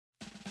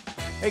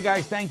Hey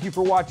guys, thank you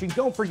for watching.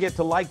 Don't forget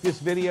to like this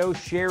video,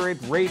 share it,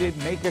 rate it,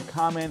 make a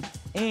comment,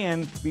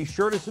 and be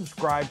sure to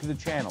subscribe to the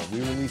channel. We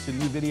release a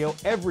new video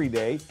every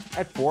day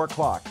at 4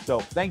 o'clock.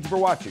 So thank you for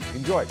watching.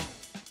 Enjoy.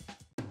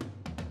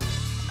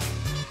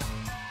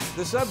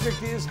 The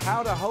subject is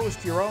how to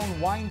host your own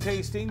wine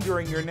tasting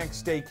during your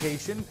next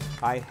staycation.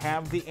 I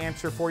have the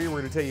answer for you. We're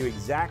going to tell you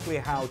exactly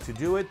how to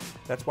do it.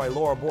 That's why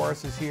Laura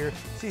Booras is here.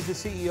 She's the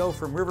CEO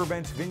from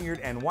Riverbench Vineyard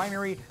and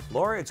Winery.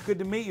 Laura, it's good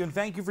to meet you, and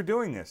thank you for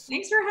doing this.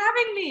 Thanks for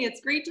having me.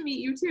 It's great to meet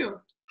you too.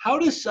 How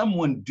does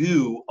someone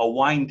do a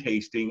wine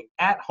tasting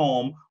at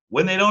home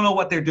when they don't know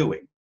what they're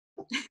doing?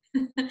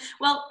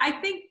 Well, I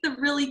think the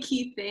really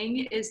key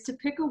thing is to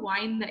pick a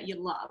wine that you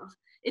love.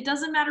 It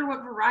doesn't matter what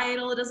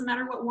varietal, it doesn't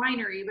matter what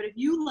winery, but if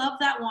you love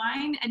that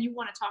wine and you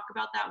want to talk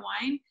about that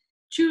wine,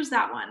 choose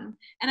that one.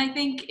 And I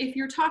think if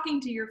you're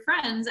talking to your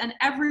friends and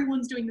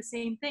everyone's doing the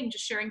same thing,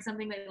 just sharing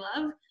something they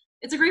love,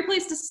 it's a great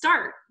place to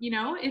start. You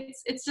know,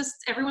 it's just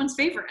everyone's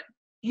favorite.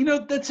 You know,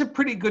 that's a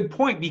pretty good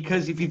point,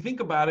 because if you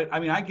think about it, I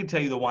mean, I can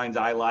tell you the wines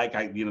I like,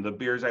 the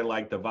beers I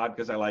like, the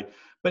vodkas I like,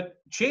 but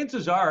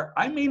chances are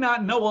I may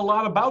not know a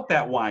lot about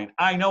that wine.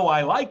 I know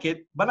I like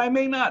it, but I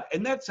may not.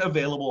 And that's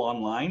available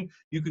online.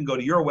 You can go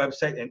to your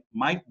website, and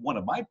one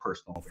of my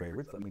personal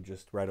favorites, Let me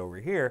just right over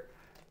here,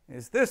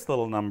 is this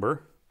little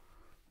number.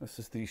 This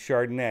is the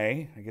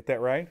Chardonnay. I get that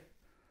right?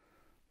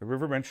 The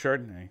Riverbench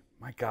Chardonnay.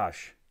 My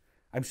gosh,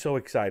 I'm so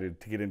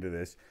excited to get into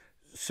this.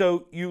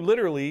 So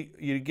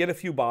you get a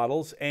few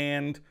bottles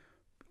and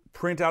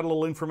print out a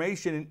little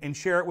information and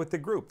share it with the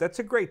group. That's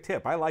a great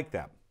tip. I like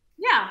that.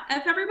 Yeah,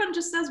 if everyone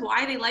just says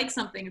why they like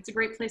something, it's a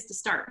great place to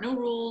start. No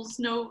rules,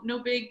 no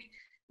big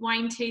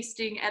wine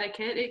tasting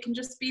etiquette. It can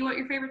just be what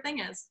your favorite thing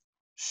is.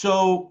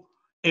 So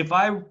if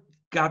I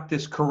got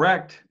this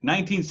correct,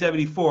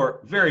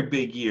 1974, very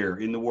big year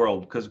in the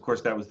world, because of course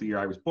that was the year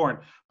I was born,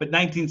 but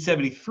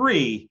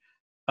 1973,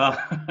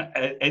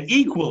 an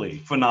equally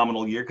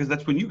phenomenal year, because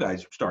that's when you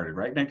guys started,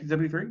 right?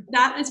 1973?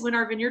 That is when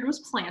our vineyard was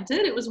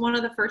planted. It was one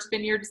of the first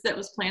vineyards that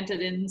was planted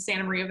in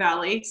Santa Maria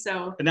Valley.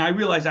 So And now I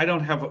realize I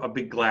don't have a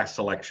big glass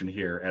selection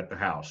here at the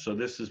house, so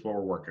this is what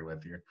we're working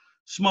with here.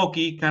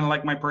 Smoky, kind of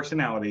like my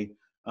personality.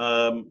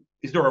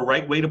 Is there a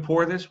right way to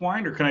pour this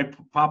wine, or can I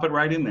pop it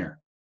right in there?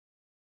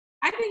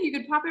 I think you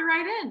could pop it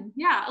right in.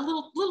 Yeah, a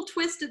little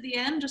twist at the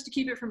end just to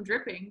keep it from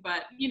dripping.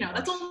 But, you know,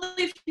 that's only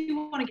if you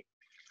want to get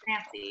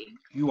fancy.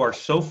 You are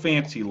so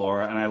fancy,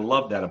 Laura, and I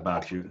love that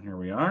about you. Here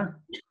we are.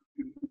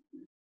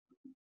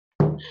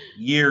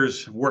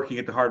 Years working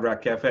at the Hard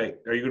Rock Cafe.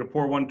 Are you going to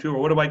pour one too, or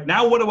what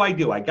do I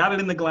do? I got it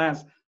in the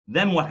glass.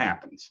 Then what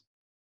happens?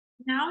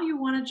 Now you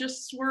want to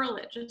just swirl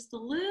it just a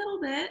little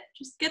bit.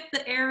 Just get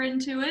the air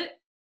into it.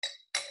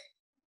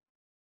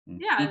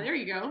 Yeah, there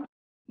you go.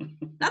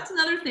 That's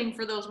another thing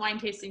for those wine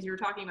tastings you were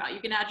talking about. You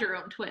can add your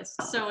own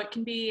twist. So it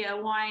can be a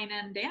wine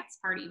and dance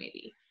party,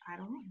 maybe. I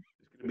don't know.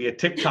 It's going to be a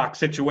TikTok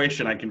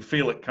situation. I can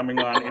feel it coming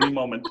on any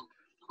moment.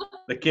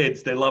 The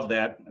kids, they love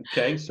that.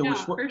 Okay, so yeah,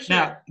 for sure.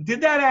 Now,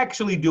 did that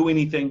actually do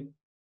anything?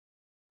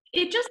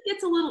 It just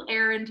gets a little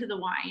air into the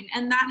wine,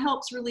 and that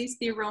helps release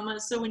the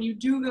aromas. So when you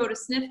do go to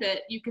sniff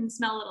it, you can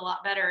smell it a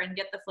lot better and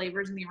get the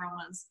flavors and the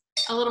aromas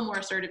a little more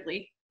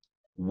assertively.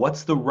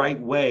 What's the right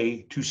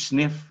way to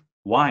sniff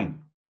wine?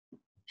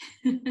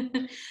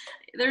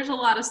 There's a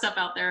lot of stuff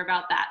out there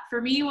about that.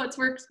 For me, what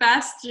works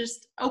best,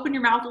 just open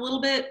your mouth a little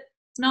bit,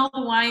 smell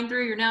the wine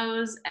through your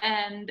nose,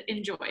 and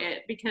enjoy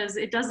it, because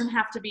it doesn't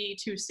have to be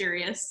too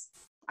serious.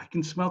 I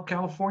can smell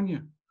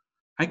California.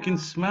 I can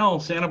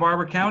smell Santa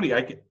Barbara County.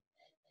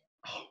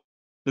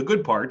 The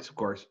good parts, of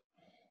course.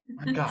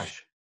 My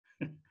gosh,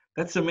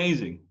 that's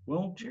amazing.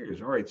 Well,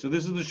 cheers. All right, so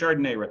this is the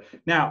Chardonnay. Right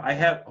now, I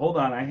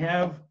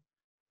have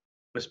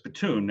a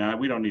spittoon. Now,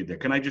 we don't need that.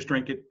 Can I just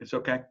drink it? It's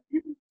okay?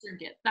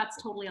 Drink it. That's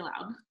totally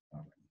allowed.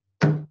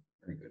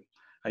 Very good.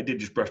 I did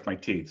just brush my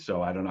teeth,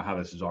 so I don't know how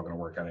this is all going to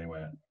work out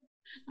anyway.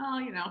 Oh,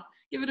 you know,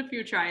 give it a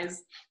few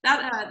tries.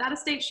 That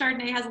estate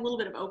Chardonnay has a little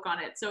bit of oak on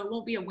it, so it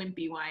won't be a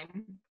wimpy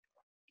wine.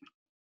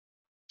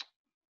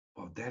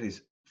 Oh, that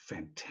is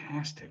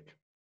fantastic.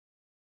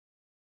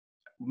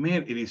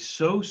 Man, it is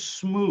so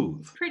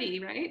smooth. It's pretty,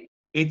 right?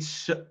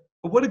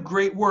 What a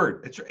great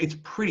word. It's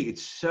pretty.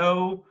 It's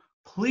so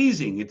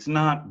pleasing. It's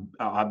not,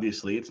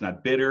 obviously, it's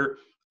not bitter.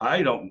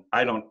 I don't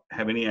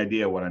have any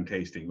idea what I'm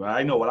tasting, but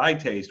I know what I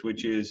taste,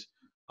 which is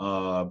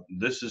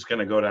this is going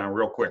to go down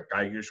real quick.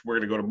 We're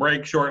going to go to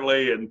break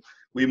shortly, and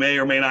we may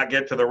or may not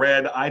get to the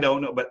red. I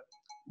don't know, but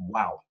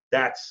wow,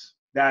 that's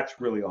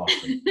really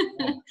awesome.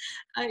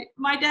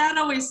 My dad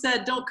always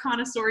said, don't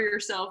connoisseur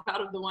yourself out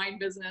of the wine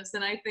business.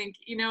 And I think,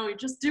 you know,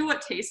 just do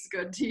what tastes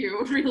good to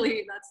you.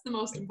 Really, that's the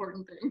most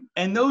important thing.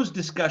 And those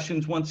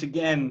discussions, once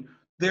again,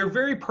 they're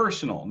very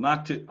personal,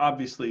 not to,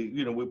 obviously,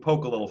 you know, we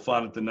poke a little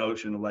fun at the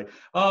notion of like,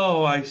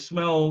 oh, I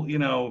smell, you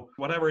know,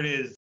 whatever it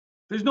is.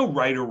 There's no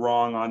right or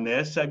wrong on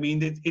this. I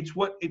mean, it's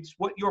what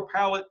your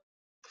palate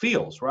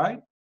feels, right?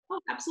 Oh,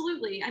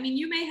 absolutely. I mean,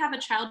 you may have a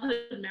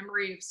childhood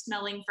memory of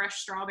smelling fresh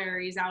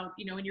strawberries out,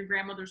 you know, in your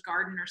grandmother's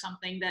garden or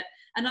something that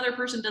another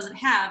person doesn't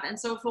have. And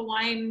so if a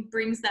wine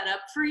brings that up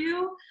for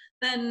you,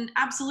 then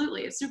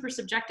absolutely, it's super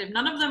subjective.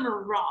 None of them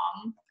are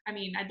wrong. I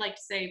mean, I'd like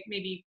to say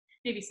maybe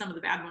some of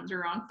the bad ones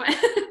are wrong, but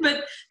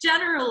but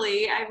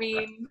generally, I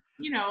mean,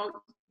 you know,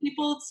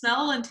 people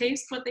smell and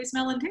taste what they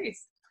smell and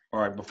taste.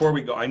 All right, before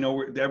we go, I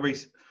know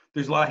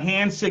there's a lot of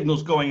hand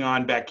signals going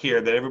on back here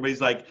that everybody's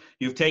like,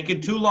 you've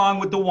taken too long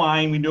with the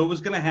wine. We knew it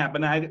was going to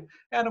happen. I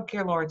don't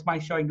care, Laura. It's my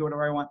show. I can do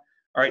whatever I want.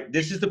 All right,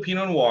 this is the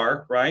Pinot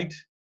Noir, right?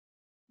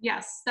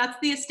 Yes, that's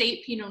the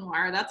estate Pinot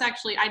Noir. That's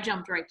actually, I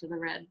jumped right to the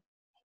red.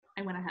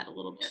 I went ahead a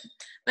little bit.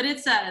 But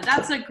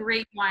that's a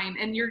great wine,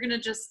 and you're going to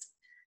just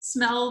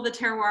smell the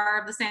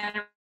terroir of the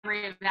Santa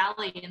Maria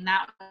Valley in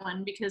that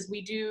one, because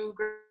we do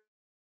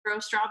grow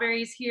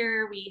strawberries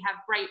here. We have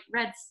bright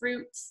red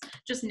fruits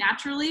just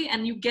naturally,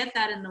 and you get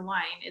that in the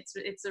wine.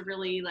 It's a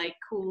really like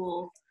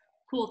cool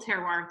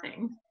terroir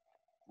thing.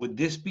 Would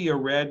this be a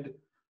red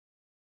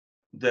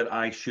that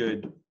I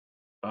should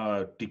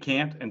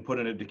decant and put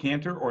in a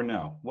decanter, or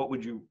no?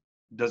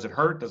 Does it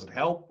hurt? Does it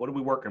help? What are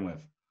we working with?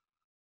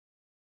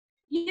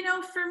 You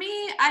know, for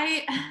me,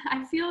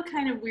 I feel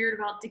kind of weird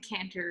about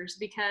decanters,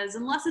 because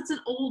unless it's an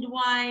old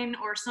wine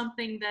or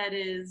something that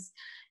is,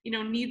 you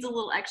know, needs a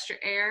little extra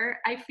air,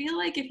 I feel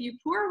like if you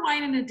pour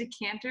wine in a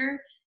decanter,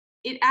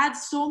 it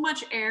adds so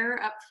much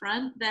air up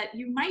front that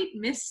you might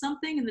miss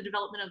something in the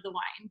development of the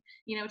wine.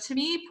 You know, to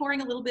me,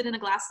 pouring a little bit in a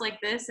glass like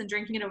this and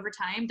drinking it over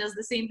time does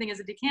the same thing as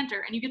a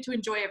decanter, and you get to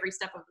enjoy every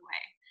step of the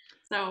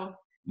way. So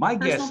my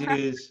guess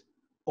is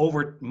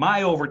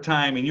my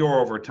overtime and your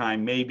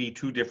overtime may be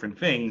two different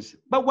things,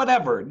 but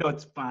whatever. No,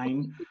 it's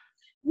fine.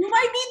 You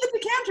might need the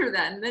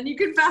decanter then you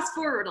can fast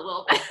forward a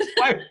little bit.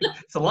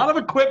 It's a lot of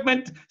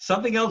equipment,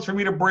 something else for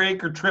me to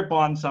break or trip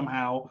on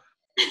somehow.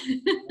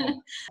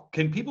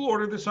 Can people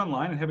order this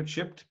online and have it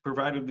shipped,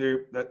 provided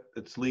that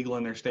it's legal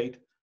in their state?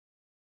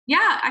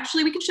 Yeah,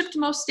 actually, we can ship to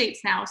most states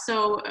now.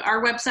 So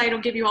our website will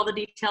give you all the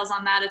details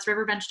on that. It's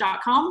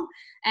riverbench.com.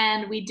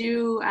 And we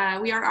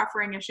are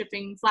offering a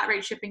flat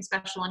rate shipping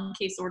special on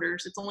case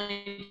orders. It's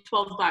only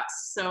 $12.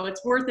 So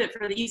it's worth it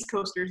for the East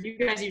Coasters. You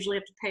guys usually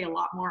have to pay a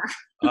lot more.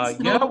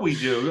 Yeah, we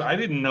do. I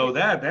didn't know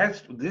that.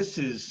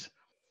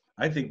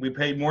 I think we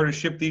paid more to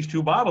ship these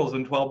 2 bottles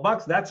than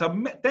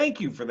 $12.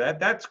 Thank you for that.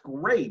 That's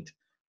great.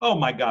 Oh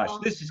my gosh,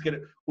 this is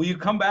good. Will you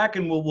come back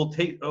and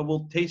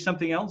we'll taste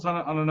something else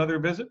on another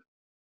visit?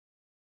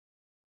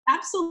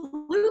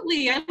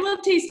 Absolutely. I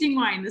love tasting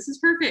wine. This is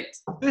perfect.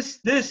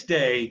 This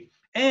day,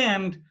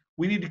 and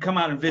we need to come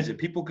out and visit.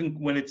 People can,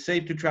 when it's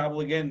safe to travel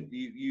again,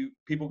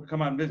 people can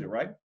come out and visit,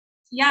 right?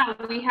 Yeah,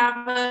 we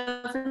have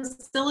a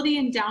facility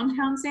in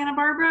downtown Santa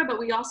Barbara, but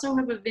we also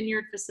have a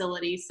vineyard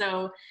facility.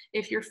 So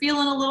if you're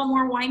feeling a little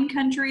more wine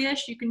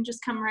country-ish, you can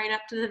just come right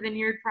up to the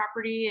vineyard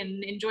property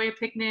and enjoy a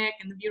picnic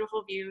and the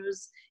beautiful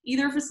views.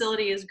 Either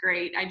facility is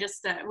great.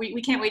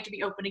 We can't wait to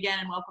be open again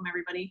and welcome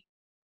everybody.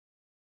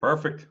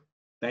 Perfect.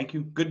 Thank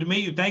you. Good to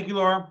meet you. Thank you,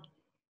 Laura.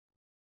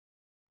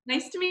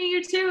 Nice to meet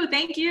you too.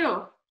 Thank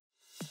you.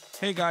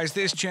 Hey guys,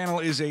 this channel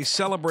is a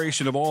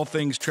celebration of all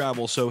things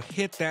travel, so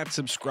hit that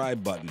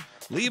subscribe button.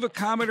 Leave a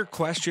comment or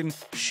question,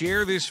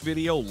 share this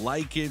video,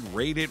 like it,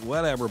 rate it,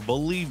 whatever.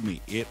 Believe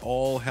me, it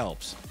all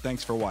helps.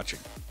 Thanks for watching.